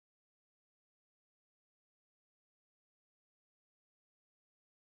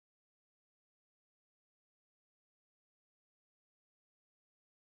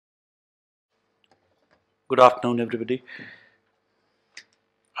Good afternoon, everybody.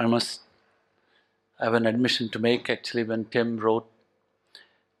 I must have an admission to make. Actually, when Tim wrote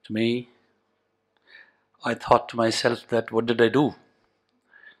to me, I thought to myself that what did I do?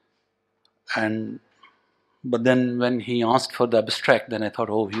 But then when he asked for the abstract, then I thought,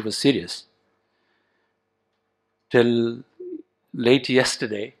 oh, he was serious. Till late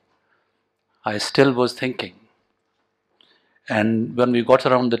yesterday, I still was thinking. And when we got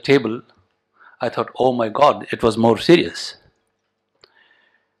around the table, I thought, oh my God, it was more serious.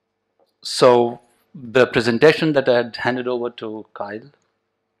 So the presentation that I had handed over to Kyle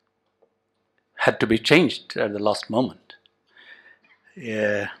had to be changed at the last moment.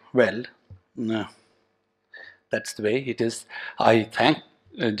 Yeah, well, no, that's the way it is. I thank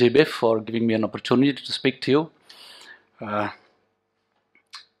Gbif for giving me an opportunity to speak to you.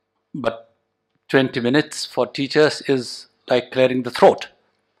 But 20 minutes for teachers is like clearing the throat.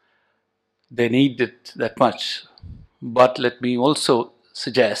 They need it that much. But let me also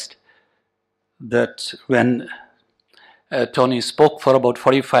suggest that when Tony spoke for about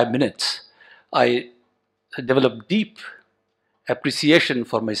 45 minutes, I developed deep appreciation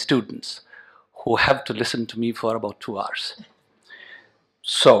for my students who have to listen to me for about 2 hours.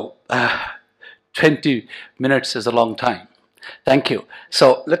 So 20 minutes is a long time. Thank you.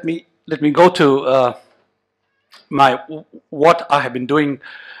 So let me go to what I have been doing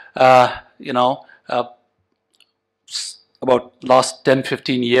about last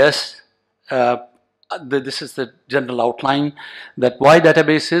 10-15 years. This is the general outline, that why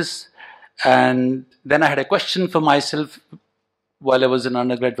databases, and then I had a question for myself while I was an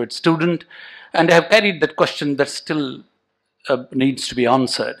undergraduate student, and I have carried that question that still needs to be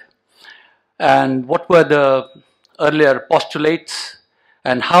answered. And what were the earlier postulates,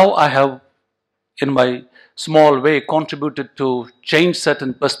 and how I have, in my small way, contributed to change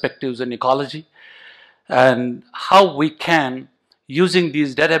certain perspectives in ecology, and how we can, using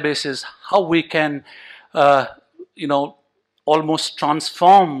these databases, how we can, almost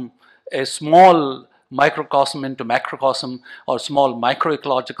transform a small microcosm into macrocosm, or small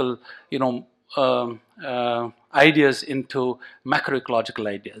microecological, ideas into macroecological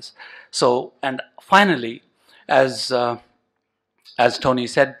ideas. So, and finally, as Tony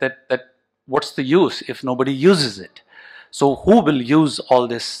said, that what's the use if nobody uses it? So who will use all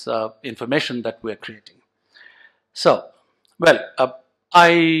this information that we're creating? So, well,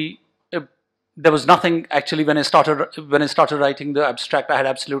 there was nothing actually when I started writing the abstract. I had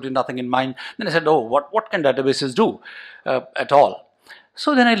absolutely nothing in mind. Then I said, oh, what can databases do at all?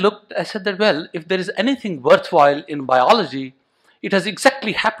 So then I looked. I said that, well, if there is anything worthwhile in biology, it has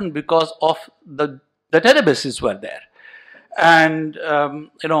exactly happened because of the databases were there. And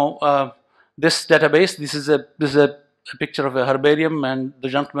this database. This is a picture of a herbarium and the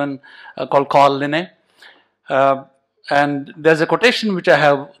gentleman called Carl Linne. And there's a quotation which I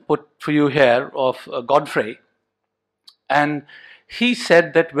have put for you here of Godfrey. And he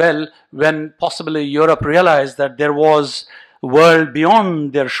said that, well, when possibly Europe realized that there was a world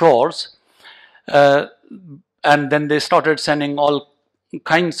beyond their shores, and then they started sending all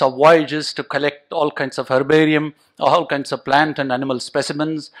kinds of voyages to collect all kinds of herbarium, all kinds of plant and animal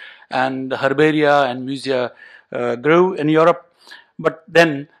specimens, and herbaria and musea grew in Europe. But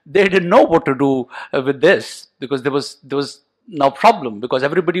then they didn't know what to do with this, because there was no problem, because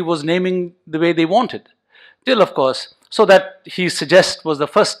everybody was naming the way they wanted. Till, of course, so that he suggests was the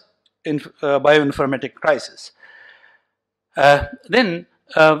first bioinformatic crisis. Then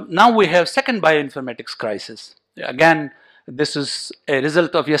now we have second bioinformatics crisis. Again, this is a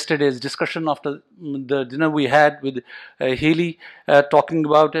result of yesterday's discussion after the dinner we had with Healy talking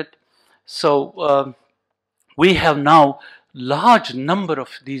about it. So we have now large number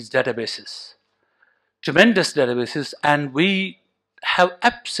of these databases, tremendous databases, and we have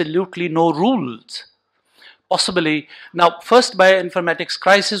absolutely no rules. Possibly now, first bioinformatics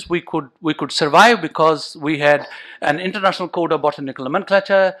crisis we could survive because we had an international code of botanical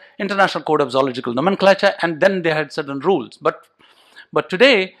nomenclature, international code of zoological nomenclature, and then they had certain rules. But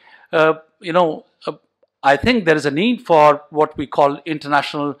today, I think there is a need for what we call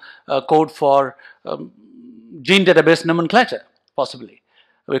international code for gene database nomenclature, possibly,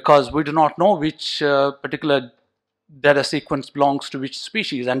 because we do not know which particular data sequence belongs to which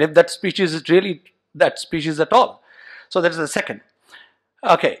species, and if that species is really that species at all. So that is the second.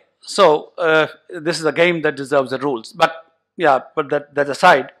 Okay, so this is a game that deserves the rules. But yeah, but that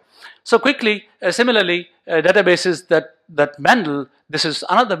aside. So quickly, similarly, databases that Mendel. This is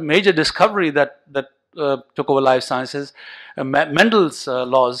another major discovery that took over life sciences. Mendel's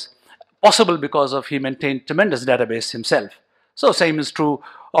laws, possible because of he maintained tremendous database himself. So same is true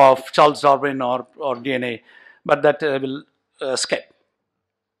of Charles Darwin or DNA, but that will skip.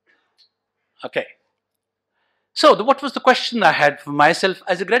 Okay. So what was the question I had for myself?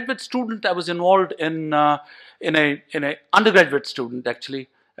 As a graduate student, I was involved in a undergraduate student, actually.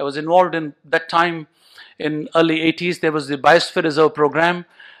 I was involved in that time in early 80s. There was the Biosphere Reserve program,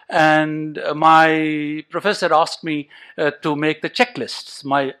 and my professor asked me to make the checklists,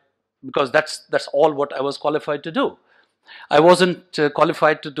 because that's all what I was qualified to do. I wasn't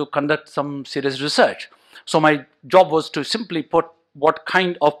qualified to conduct some serious research. So my job was to simply put what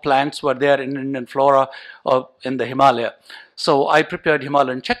kind of plants were there in Indian flora or in the Himalaya. So I prepared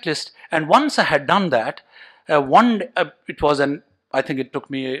Himalayan checklist, and once I had done that, I think it took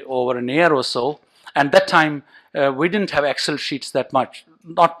me over an year or so, and that time we didn't have Excel sheets that much,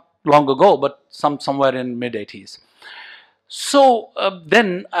 not long ago, but somewhere in mid-80s. So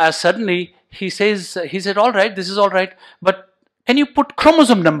then suddenly he said, all right, this is all right, but can you put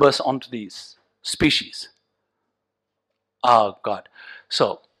chromosome numbers onto these species? Oh God.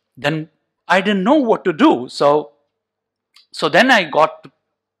 So then I didn't know what to do. So then I got to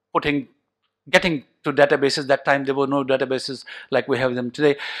getting to databases. That time there were no databases like we have them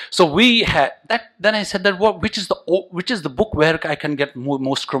today. So we had that. Then I said that which is the book where I can get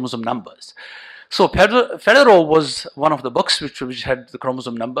most chromosome numbers. So Federer was one of the books which had the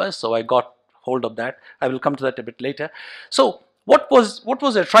chromosome numbers. So I got hold of that. I will come to that a bit later. So what was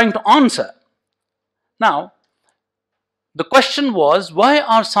I trying to answer? Now, the question was, why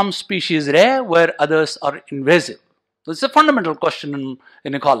are some species rare where others are invasive? It's a fundamental question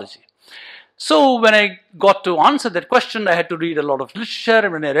in ecology. So when I got to answer that question, I had to read a lot of literature,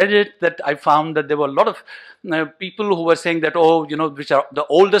 and when I read it, I found that there were a lot of people who were saying that, which are the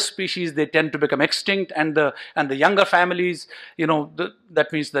oldest species, they tend to become extinct, and the younger families, that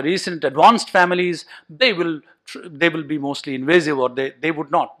means the recent advanced families, they will be mostly invasive, or they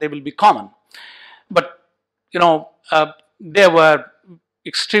would not, they will be common. But there were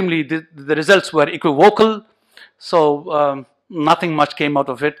the results were equivocal, so nothing much came out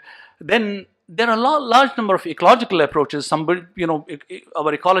of it. Then there are a large number of ecological approaches. Somebody,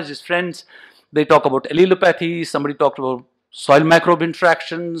 our ecologist friends, they talk about allelopathy. Somebody talked about soil microbe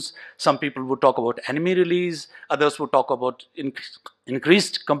interactions. Some people would talk about enemy release. Others would talk about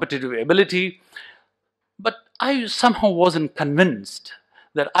increased competitive ability. But I somehow wasn't convinced.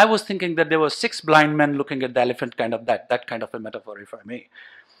 That I was thinking that there were 6 blind men looking at the elephant, kind of that kind of a metaphor, if I may.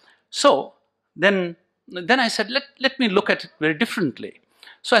 So then I said, let me look at it very differently.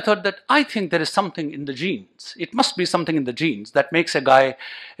 So I thought that I think there is something in the genes. It must be something in the genes that makes a guy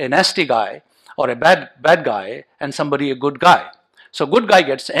a nasty guy, or a bad guy, and somebody a good guy. So good guy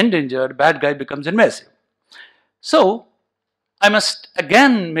gets endangered, bad guy becomes invasive. So I must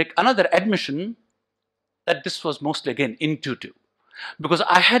again make another admission that this was mostly again intuitive. Because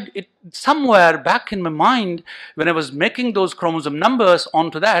I had it somewhere back in my mind when I was making those chromosome numbers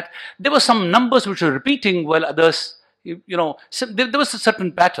onto that, there were some numbers which were repeating while others, there was a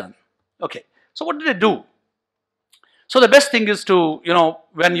certain pattern. Okay, so what did I do? So the best thing is to,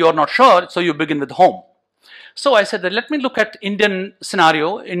 when you're not sure, so you begin with home. So I said that let me look at Indian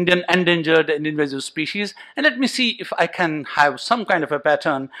scenario, Indian endangered and invasive species, and let me see if I can have some kind of a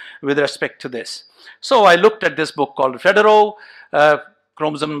pattern with respect to this. So I looked at this book called Federer,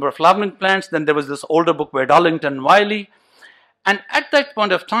 Chromosome Number of Flowering Plants. Then there was this older book by Darlington and Wiley. And at that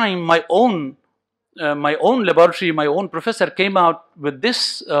point of time, my own laboratory, my own professor came out with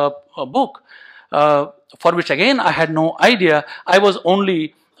this book, for which again I had no idea. I was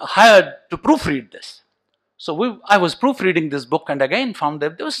only hired to proofread this. So I was proofreading this book, and again found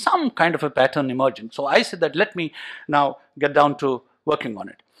that there was some kind of a pattern emerging. So I said that let me now get down to working on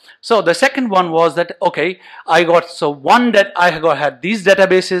it. So the second one was that, okay, I had these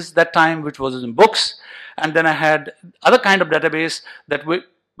databases that time, which was in books, and then I had other kind of database that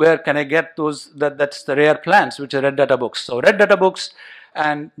where can I get those, that's the rare plants, which are red data books. So red data books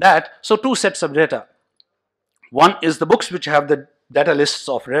and that, so 2 sets of data. One is the books which have the data lists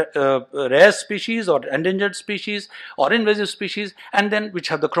of rare species or endangered species or invasive species, and then which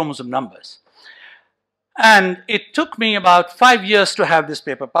have the chromosome numbers. And it took me about 5 years to have this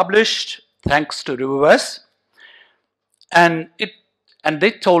paper published, thanks to reviewers. And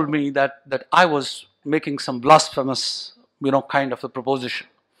they told me that I was making some blasphemous, kind of a proposition.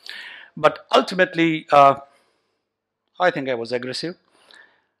 But ultimately, I think I was aggressive.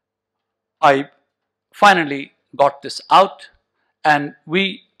 I finally got this out, and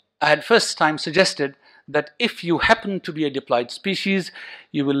I had first time suggested that if you happen to be a diploid species,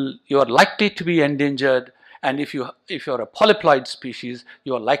 you are likely to be endangered, and if you're a polyploid species,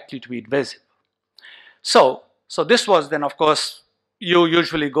 you are likely to be invasive. So So this was then, of course, you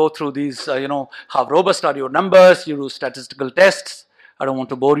usually go through these, how robust are your numbers, you do statistical tests. I don't want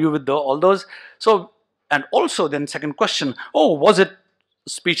to bore you with all those. So, and also then second question, oh, was it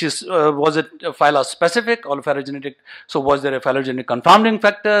species, was it phylospecific or phylogenetic? So was there a phylogenetic confounding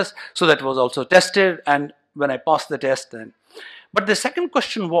factors? So that was also tested, and when I passed the test then. But the second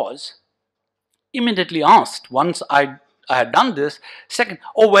question was immediately asked, once I had done this, second,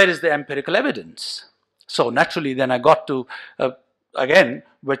 oh, where is the empirical evidence? So naturally then I got to, again,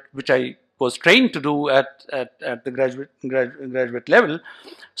 which I was trained to do at the graduate level.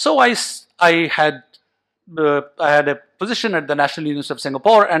 So I had a position at the National University of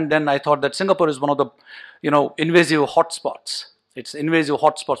Singapore, and then I thought that Singapore is one of the, invasive hotspots. It's invasive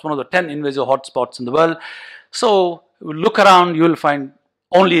hotspots, one of the 10 invasive hotspots in the world. So look around, you will find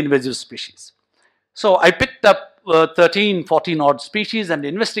only invasive species. So I picked up 13, 14 odd species and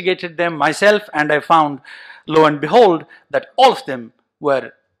investigated them myself, and I found, lo and behold, that all of them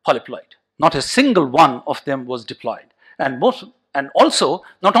were polyploid. Not a single one of them was diploid. And also,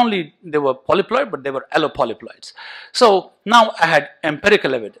 not only they were polyploid, but they were allopolyploids. So now I had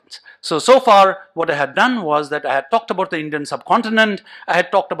empirical evidence. So far what I had done was that I had talked about the Indian subcontinent. I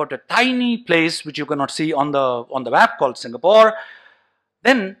had talked about a tiny place which you cannot see on the map called Singapore.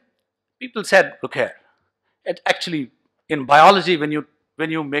 Then people said, look here, actually in biology, when you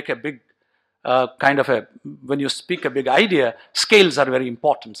make a big when you speak a big idea, scales are very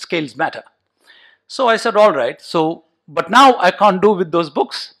important. Scales matter. So I said, all right. But now I can't do with those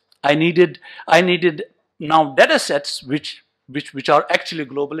books. I needed now data sets which are actually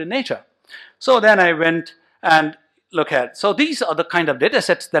global in nature. So then I went and look at. So these are the kind of data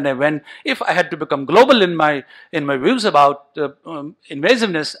sets that I went. If I had to become global in my views about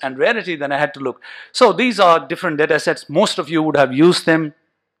invasiveness and rarity, then I had to look. So these are different data sets. Most of you would have used them,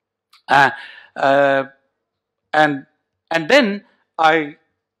 and then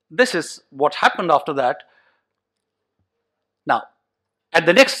this is what happened after that. Now, at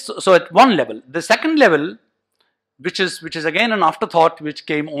the next, so at one level, the second level, which is again an afterthought, which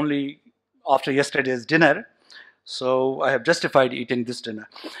came only after yesterday's dinner. So I have justified eating this dinner.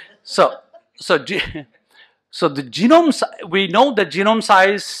 So the genome, we know that genome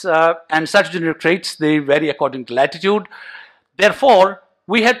size and cytogenetic traits, they vary according to latitude. Therefore,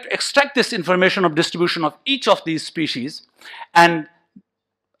 we had to extract this information of distribution of each of these species, and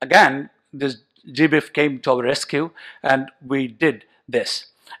again, this Gbif came to our rescue, and we did this.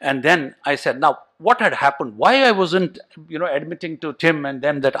 And then I said, now, what had happened? Why I wasn't, admitting to Tim and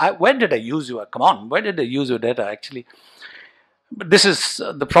them that where did I use your, come on, where did I use your data actually? But this is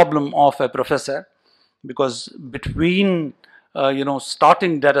the problem of a professor, because between,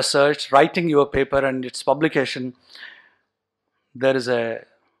 starting data search, writing your paper and its publication, there is a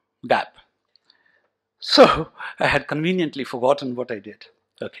gap. So I had conveniently forgotten what I did.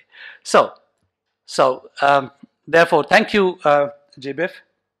 Okay. Therefore, thank you, Gbif.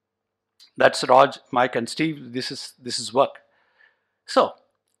 That's Raj, Mike, and Steve. This is work. So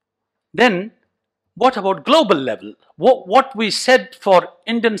then, what about global level? What we said for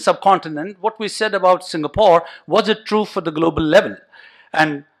Indian subcontinent, what we said about Singapore, was it true for the global level?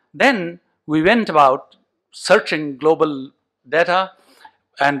 And then we went about searching global data,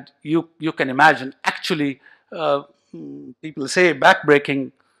 and you can imagine, actually, people say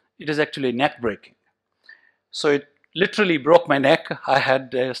back-breaking, it is actually neck-breaking. So it literally broke my neck. I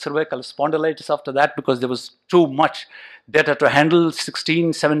had cervical spondylitis after that, because there was too much data to handle,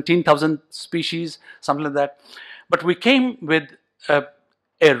 17,000 species, something like that. But we came with a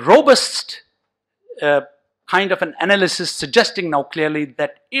robust kind of an analysis suggesting now clearly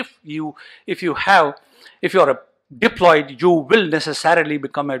that if you are a diploid, you will necessarily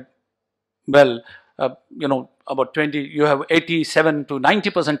become about 20, you have 87 to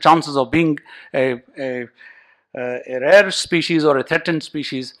 90% chances of being a rare species or a threatened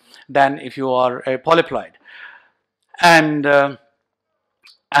species than if you are a polyploid. And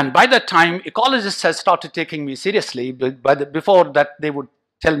by that time, ecologists had started taking me seriously. Before that, they would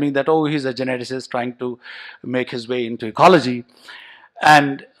tell me that, oh, he's a geneticist trying to make his way into ecology.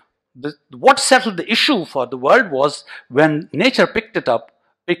 And what settled the issue for the world was when Nature picked our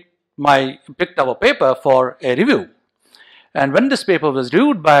paper for a review. And when this paper was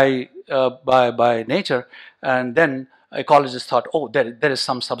reviewed by Nature, and then ecologists thought, oh, there is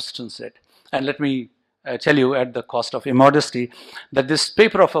some substance in it. And let me tell you, at the cost of immodesty, that this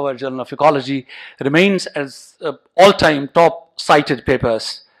paper of our Journal of Ecology remains as all-time top cited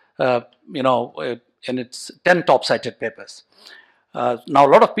papers, in its 10 top cited papers. Now a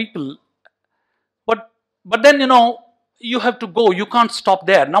lot of people, but then, you have to go, you can't stop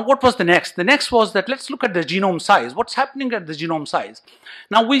there. Now what was the next? The next was that let's look at the genome size. What's happening at the genome size?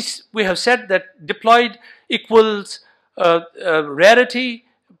 Now we have said that diploid equals rarity,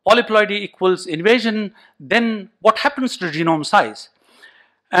 polyploidy equals invasion. Then what happens to genome size?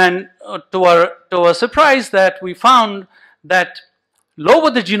 And to our surprise, that we found that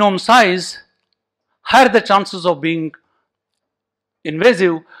lower the genome size, higher the chances of being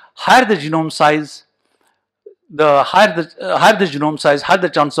invasive, higher the genome size, the higher the genome size, higher the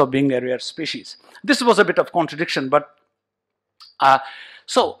chance of being a rare species. This was a bit of contradiction, but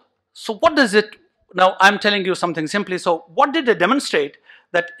so what does it, now I'm telling you something simply. So what did it demonstrate?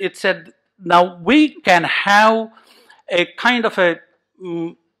 That it said, now we can have a kind of a,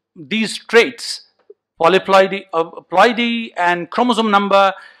 these traits, polyploidy and chromosome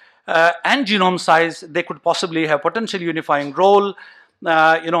number and genome size, they could possibly have potential unifying role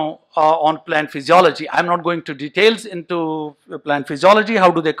on plant physiology. I'm not going to details into plant physiology, how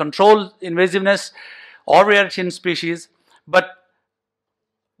do they control invasiveness or rarity in species, but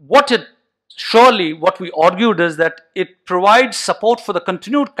what we argued is that it provides support for the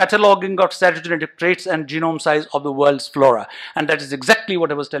continued cataloging of cytogenetic traits and genome size of the world's flora. And that is exactly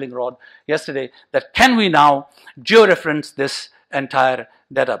what I was telling Rod yesterday, that can we now georeference this entire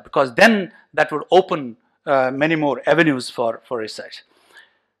data, because then that would open many more avenues for research.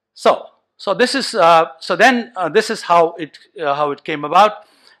 So this is this is how it came about.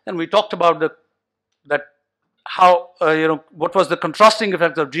 And we talked about how what was the contrasting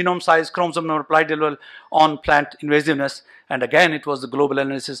effect of genome size, chromosome number, polyploidy level on plant invasiveness. And again, it was the global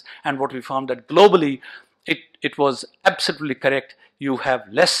analysis, and what we found that globally it was absolutely correct. You have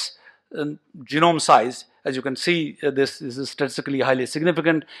less genome size. As you can see, this is statistically highly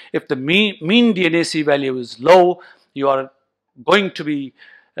significant. If the mean DNAC value is low, you are going to be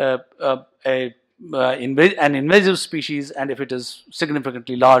an invasive species, and if it is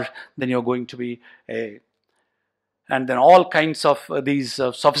significantly large, then you're going to be and then all kinds of these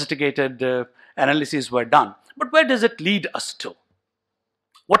sophisticated analyses were done. But where does it lead us to?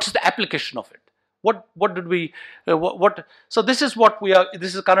 What is the application of it? What did we, so this is what we are,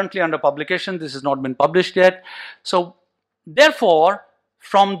 this is currently under publication, this has not been published yet. So therefore,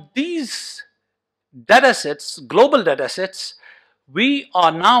 from these data sets, global data sets, we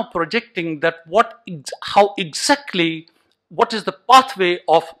are now projecting that what is the pathway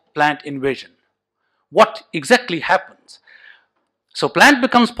of plant invasion? What exactly happens? So plant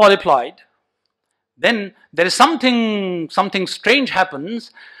becomes polyploid, then there is something strange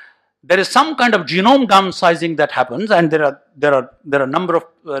happens. There is some kind of genome downsizing that happens, and there are a number of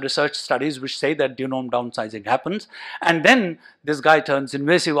research studies which say that genome downsizing happens, and then this guy turns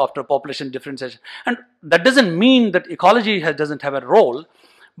invasive after population differentiation. And that doesn't mean that ecology doesn't have a role,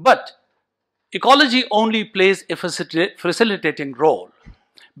 but ecology only plays a facilitating role.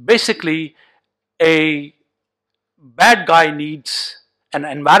 Basically, a bad guy needs an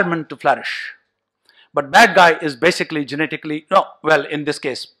environment to flourish. But bad guy is basically genetically, no, well, in this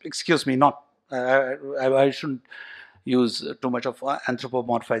case, excuse me, not, I shouldn't use too much of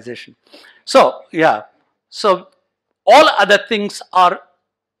anthropomorphization. So, yeah, so all other things are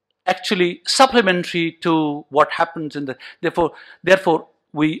actually supplementary to what happens in the, therefore,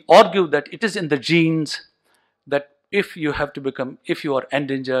 we argue that it is in the genes that if you are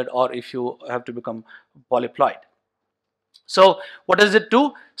endangered or if you have to become polyploid. So what does it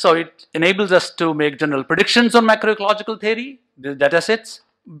do? So it enables us to make general predictions on macroecological theory, the data sets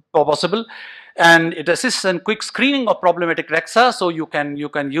possible, and it assists in quick screening of problematic REXA. So you can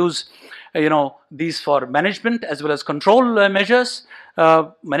use these for management as well as control measures,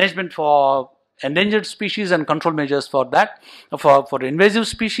 management for endangered species and control measures for that, for invasive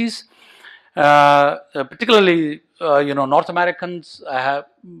species. Particularly North Americans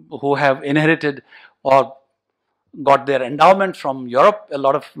who have inherited or got their endowment from Europe, a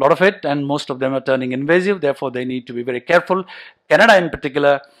lot of it, and most of them are turning invasive. Therefore, they need to be very careful. Canada, in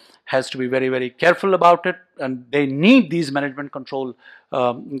particular, has to be very, very careful about it, and they need these management control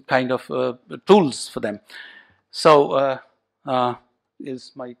kind of tools for them. So,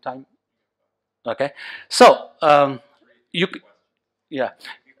 is my time okay? So,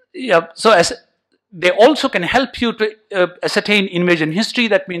 So as they also can help you to ascertain invasion history.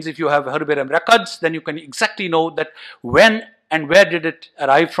 That means if you have herbarium records, then you can exactly know that when and where did it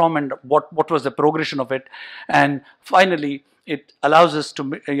arrive from and what was the progression of it. And finally, it allows us to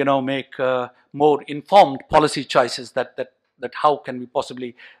make more informed policy choices that how can we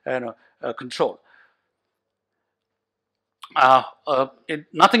possibly control.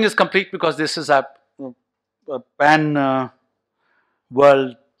 Nothing is complete because this is a pan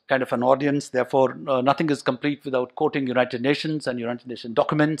world kind of an audience. Therefore, nothing is complete without quoting United Nations and United Nations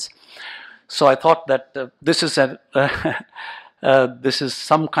documents. So I thought that this is this is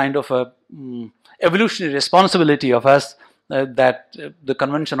some kind of a evolutionary responsibility of us, that the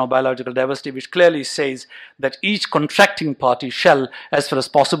Convention on Biological Diversity, which clearly says that each contracting party shall, as far as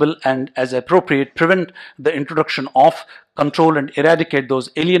possible and as appropriate, prevent the introduction of, control and eradicate those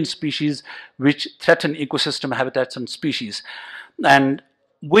alien species which threaten ecosystem habitats and species. And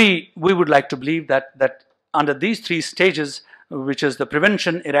we would like to believe that under these three stages, which is the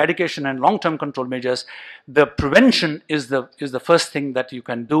prevention, eradication, and long-term control measures, the prevention is the first thing that you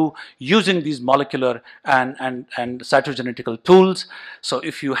can do using these molecular and cytogenetical tools. So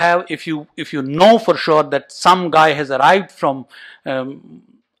if you know for sure that some guy has arrived from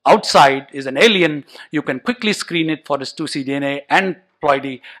outside, is an alien, you can quickly screen it for its 2C DNA and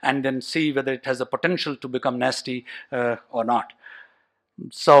ploidy, and then see whether it has the potential to become nasty or not.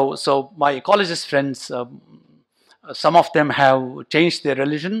 So my ecologist friends, some of them have changed their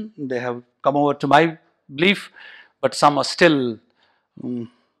religion. They have come over to my belief, but some are still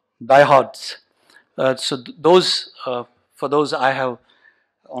diehards. So those, for those, I have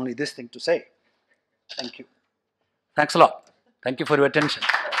only this thing to say. Thank you. Thanks a lot. Thank you for your attention.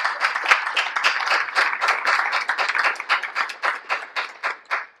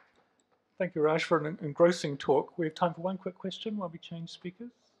 Thank you, Raj, for an engrossing talk. We have time for one quick question while we change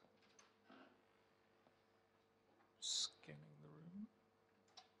speakers. Scanning the room.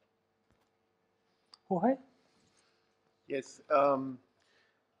 Jorge? Yes. I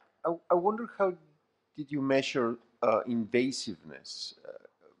wonder, how did you measure invasiveness?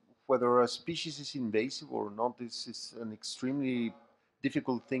 Whether a species is invasive or not, this is an extremely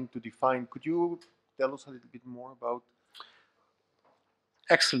difficult thing to define. Could you tell us a little bit more about?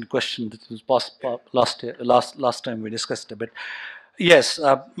 Excellent question. This was last time we discussed a bit. Yes,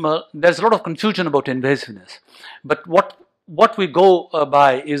 there's a lot of confusion about invasiveness, but what we go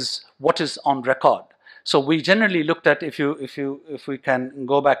by is what is on record. So we generally looked at, if we can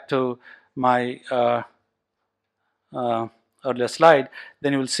go back to my earlier slide,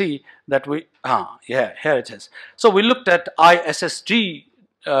 then you will see that here it is. So we looked at ISSG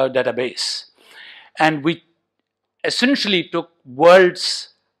database, and we essentially took world's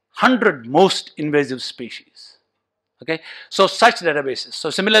 100 most invasive species. Okay, so such databases. So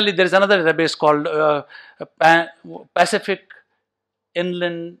similarly, there is another database called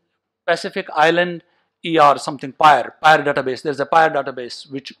Pacific Island ER something PIRE database. There's a PIRE database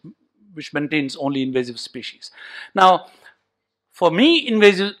which maintains only invasive species. Now, for me,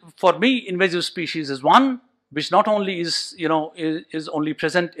 invasive species is one which not only is is only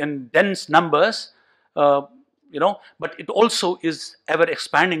present in dense numbers, but it also is ever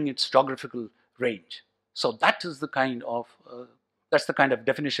expanding its geographical range. So that is the kind of that's the kind of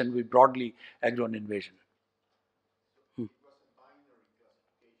definition we broadly agree on invasion.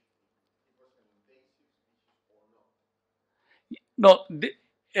 No,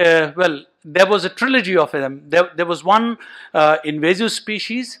 well, there was a trilogy of them. There was one invasive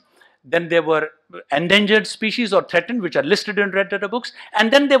species, then there were endangered species or threatened, which are listed in red data books,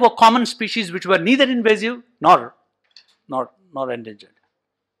 and then there were common species which were neither invasive nor endangered.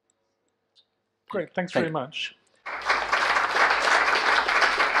 Great, thanks very much.